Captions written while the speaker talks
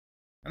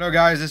Hello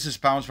guys, this is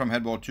Pounds from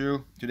Headball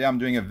 2. Today I'm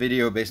doing a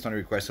video based on a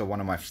request of one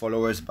of my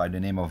followers by the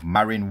name of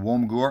Marin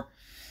Wormgoor.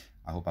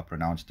 I hope I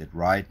pronounced it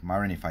right.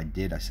 Marin, if I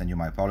did, I send you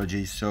my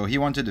apologies. So he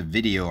wanted a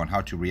video on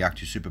how to react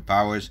to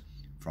superpowers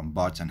from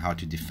bots and how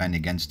to defend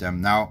against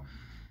them. Now,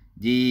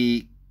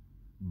 the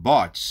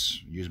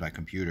bots used by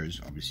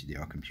computers, obviously they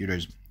are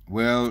computers,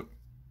 will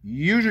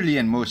usually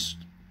and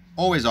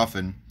always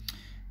often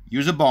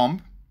use a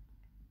bomb.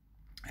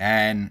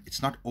 And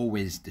it's not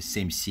always the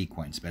same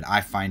sequence, but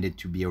I find it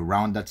to be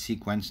around that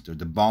sequence. So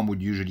the bomb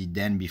would usually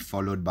then be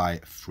followed by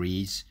a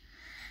freeze.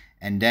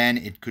 And then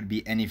it could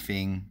be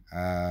anything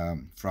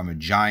from a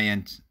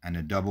giant and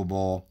a double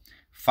ball.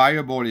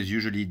 Fireball is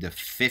usually the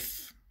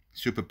fifth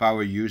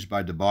superpower used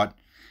by the bot.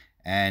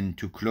 And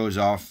to close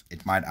off,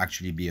 it might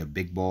actually be a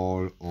big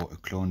ball or a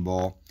clone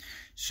ball.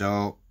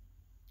 So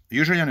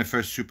usually on the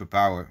first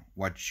superpower,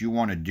 what you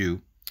want to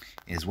do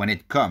is when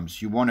it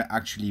comes, you want to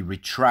actually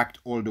retract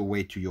all the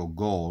way to your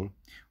goal,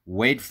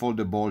 wait for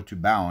the ball to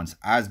bounce.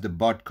 As the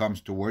bot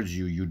comes towards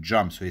you, you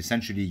jump. So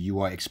essentially you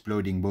are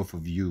exploding both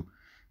of you,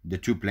 the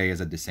two players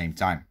at the same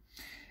time.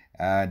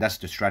 That's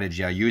the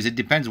strategy I use. It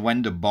depends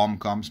when the bomb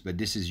comes, but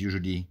this is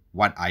usually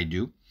what I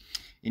do.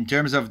 In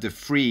terms of the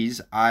freeze,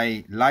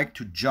 I like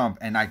to jump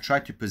and I try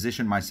to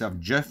position myself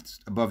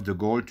just above the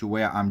goal to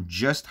where I'm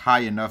just high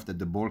enough that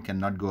the ball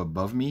cannot go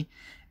above me,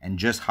 and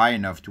just high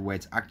enough to where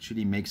it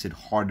actually makes it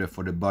harder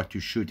for the bot to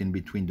shoot in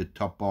between the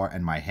top bar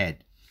and my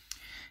head.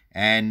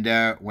 And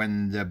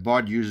when the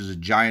bot uses a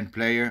giant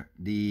player,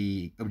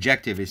 the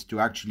objective is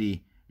to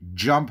actually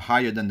jump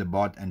higher than the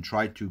bot and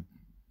try to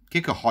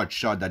kick a hard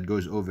shot that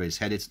goes over his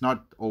head. It's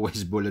not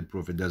always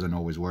bulletproof. It doesn't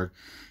always work.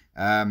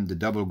 The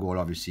double goal,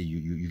 obviously,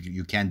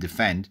 you can't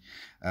defend.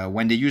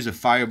 When they use a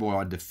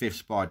fireball at the fifth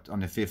spot,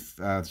 on the fifth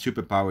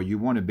superpower, you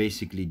want to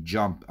basically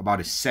jump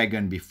about a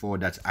second before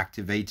that's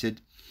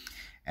activated.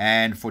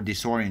 And for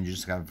disorient, you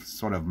just have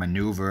sort of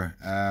maneuver.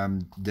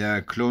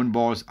 The clone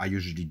balls, I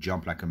usually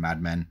jump like a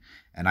madman,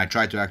 and I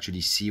try to actually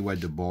see where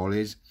the ball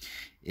is.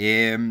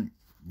 The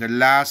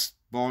last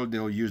ball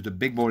they'll use, the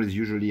big ball, is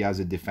usually as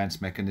a defense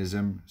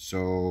mechanism.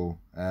 So,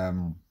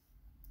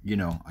 you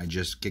know, I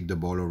just kick the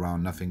ball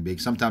around, nothing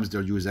big. Sometimes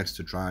they'll use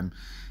extra time,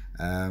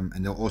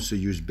 and they'll also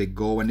use big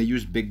goal. When they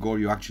use big goal,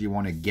 you actually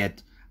want to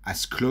get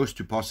as close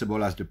to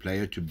possible as the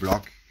player to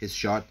block his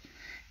shot.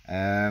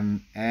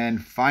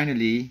 And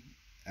finally,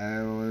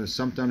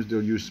 sometimes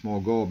they'll use small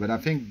goal, but I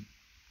think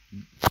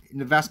in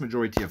the vast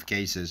majority of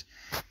cases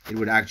it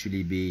would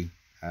actually be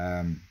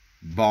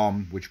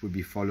bomb, which would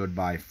be followed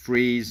by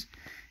freeze,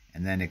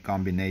 and then a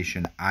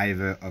combination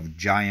either of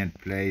giant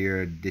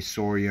player,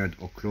 disorient,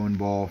 or clone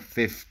ball.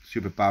 Fifth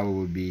superpower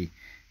would be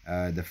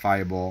the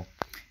fireball,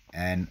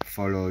 and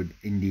followed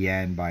in the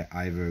end by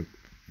either,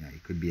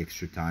 it could be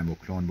extra time or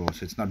clone ball.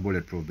 So it's not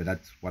bulletproof, but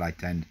that's what I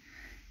tend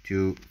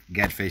to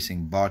get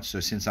facing bots. So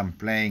since I'm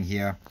playing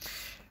here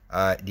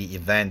the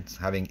event,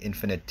 having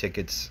infinite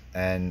tickets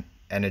and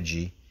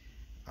energy,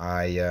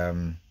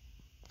 there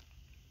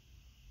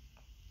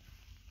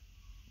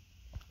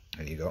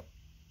you go.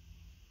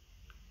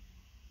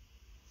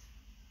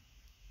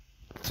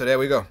 So there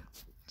we go.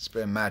 Let's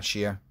play a match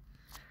here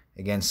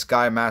against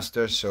Sky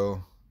Master.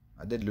 So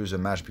I did lose a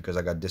match because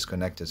I got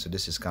disconnected, so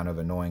this is kind of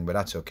annoying, but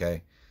that's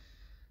okay.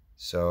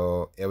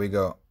 So here we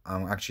go.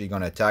 I'm actually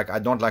going to attack. I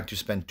don't like to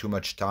spend too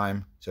much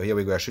time. So here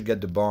we go. I should get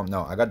the bomb.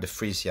 No, I got the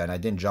freeze here and I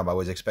didn't jump. I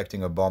was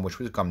expecting a bomb, which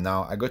will come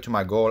now. I go to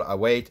my goal. I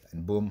wait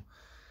and boom.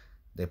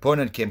 The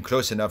opponent came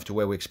close enough to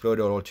where we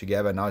exploded all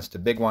together. Now it's the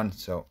big one.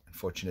 So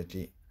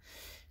unfortunately,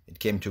 it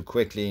came too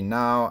quickly.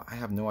 Now I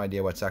have no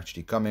idea what's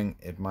actually coming.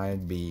 It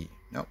might be...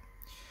 No.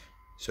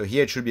 So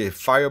here it should be a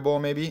fireball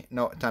maybe.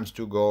 No, times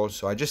 2 goals.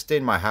 So I just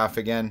stayed my half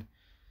again.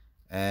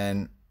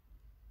 And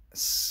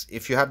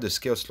if you have the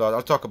skill slot,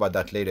 I'll talk about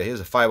that later. Here's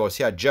a fireball.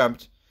 See, I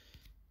jumped,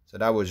 so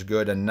that was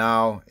good. And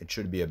now it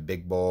should be a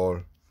big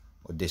ball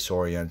or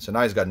disorient. So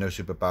now he's got no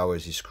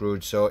superpowers. He's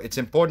screwed. So it's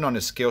important on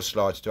the skill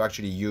slots to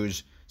actually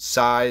use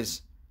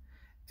size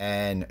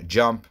and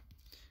jump,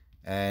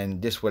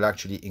 and this will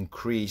actually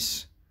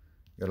increase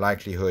your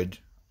likelihood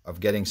of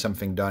getting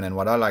something done. And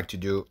what I like to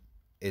do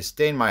is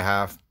stay in my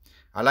half.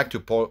 I like to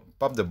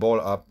pop the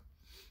ball up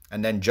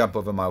and then jump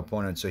over my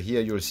opponent. So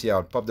here you'll see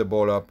I'll pop the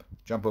ball up,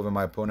 jump over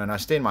my opponent. I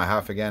stay in my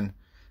half again.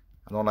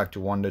 I don't like to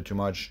wander too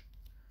much.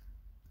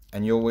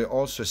 And you will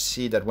also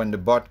see that when the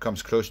bot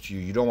comes close to you,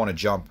 you don't want to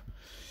jump.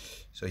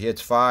 So here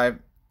it's 5.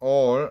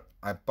 Or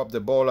I pop the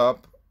ball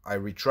up, I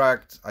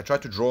retract, I try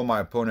to draw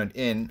my opponent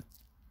in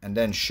and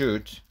then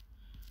shoot.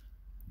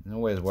 No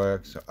way it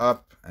works. So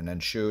up and then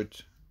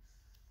shoot.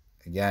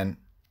 Again.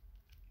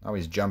 Now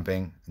he's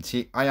jumping. And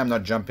see, I am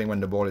not jumping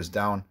when the ball is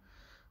down.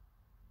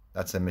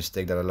 That's a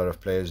mistake that a lot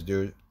of players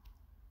do.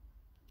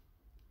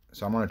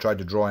 So I'm going to try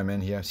to draw him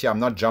in here. See, I'm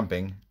not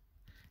jumping.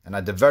 And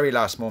at the very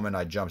last moment,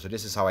 I jump. So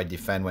this is how I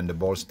defend when the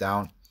ball's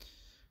down.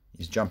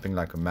 He's jumping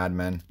like a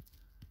madman.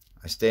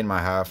 I stay in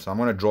my half. So I'm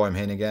going to draw him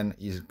in again.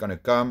 He's going to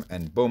come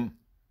and boom.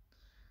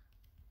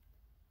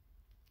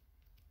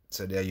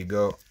 So there you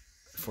go.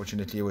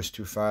 Fortunately, it was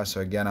too fast. So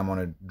again, I'm going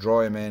to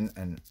draw him in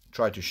and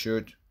try to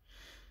shoot.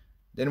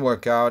 Didn't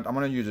work out. I'm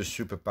going to use a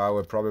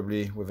superpower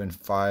probably within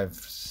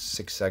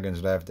 5-6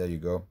 seconds left. There you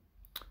go.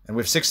 And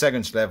with 6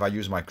 seconds left, I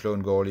use my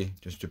clone goalie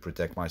just to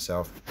protect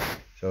myself.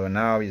 So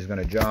now he's going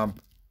to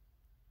jump.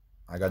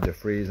 I got the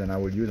freeze, and I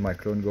will use my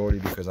clone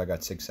goalie because I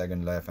got 6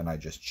 seconds left, and I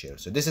just chill.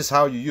 So this is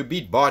how you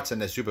beat bots and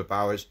their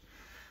superpowers.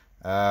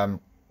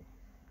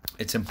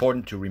 It's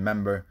important to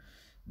remember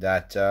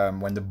that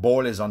when the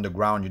ball is on the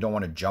ground, you don't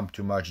want to jump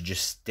too much.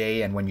 Just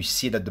stay, and when you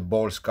see that the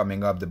ball's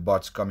coming up, the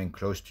bot's coming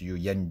close to you,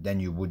 then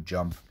you would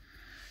jump.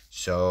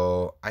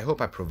 So I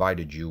hope I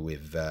provided you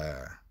with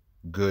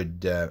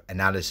good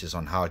analysis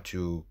on how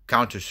to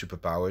counter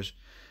superpowers.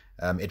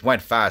 It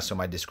went fast, so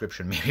my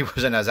description maybe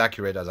wasn't as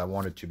accurate as I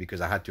wanted to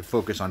because I had to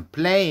focus on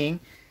playing,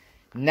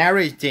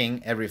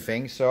 narrating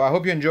everything. So I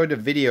hope you enjoyed the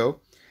video.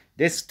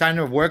 This kind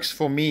of works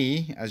for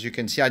me. As you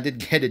can see, I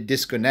did get a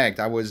disconnect.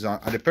 I was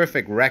at a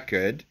perfect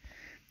record.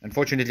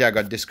 Unfortunately, I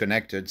got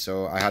disconnected,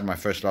 so I had my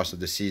first loss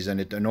of the season.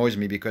 It annoys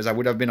me because I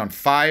would have been on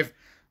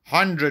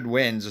 500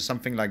 wins or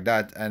something like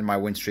that, and my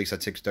win streak's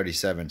at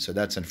 637. So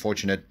that's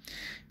unfortunate.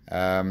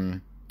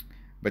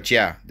 But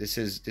yeah, this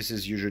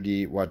is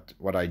usually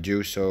what I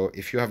do. So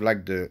if you have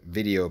liked the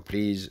video,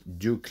 please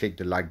do click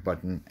the like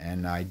button.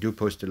 And I do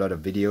post a lot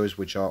of videos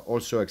which are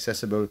also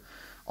accessible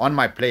on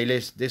my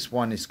playlist. This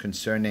one is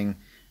concerning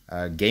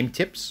game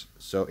tips,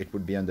 so it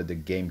would be under the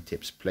game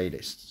tips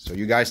playlist. So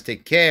you guys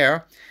take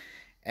care,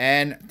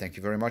 and thank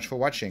you very much for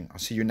watching. I'll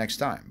see you next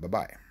time. Bye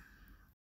bye.